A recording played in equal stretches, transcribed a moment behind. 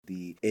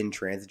the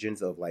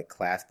intransigence of like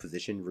class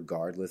position,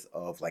 regardless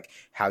of like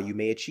how you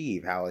may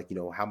achieve, how like, you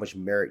know, how much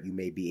merit you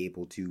may be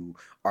able to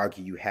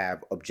argue you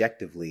have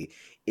objectively,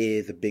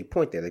 is a big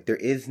point there. Like there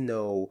is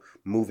no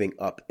moving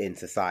up in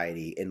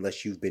society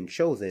unless you've been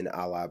chosen,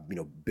 a la, you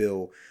know,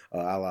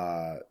 a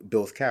la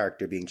Bill's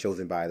character being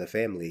chosen by the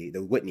family,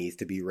 the Whitneys,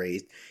 to be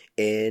raised.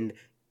 And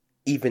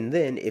even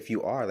then, if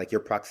you are, like,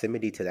 your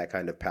proximity to that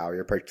kind of power,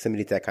 your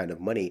proximity to that kind of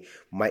money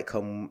might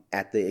come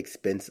at the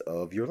expense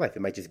of your life.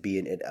 It might just be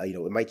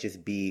it might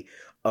just be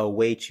a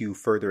way to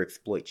further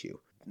exploit you.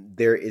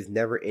 There is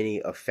never any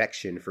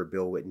affection for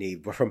Bill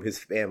Whitney from his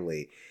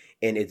family.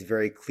 And it's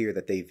very clear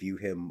that they view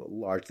him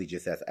largely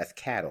just as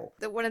cattle.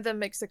 One of them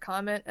makes a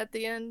comment at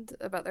the end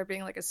about there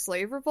being like a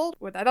slave revolt.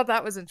 I thought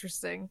that was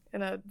interesting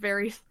in a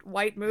very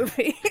white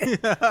movie.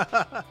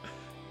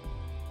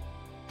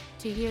 To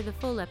hear the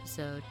full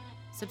episode,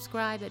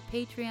 subscribe at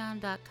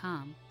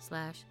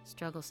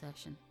patreon.com/struggle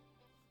session.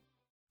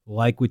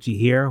 Like what you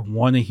hear?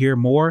 Want to hear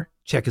more?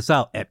 Check us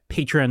out at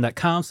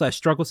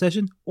patreon.com/struggle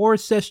session or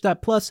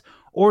sesh.plus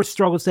or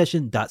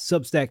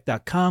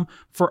strugglesession.substack.com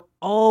for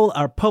all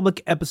our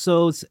public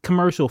episodes,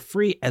 commercial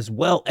free, as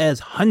well as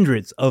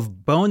hundreds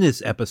of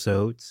bonus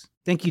episodes.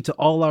 Thank you to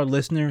all our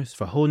listeners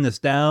for holding us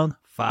down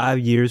 5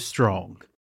 years strong.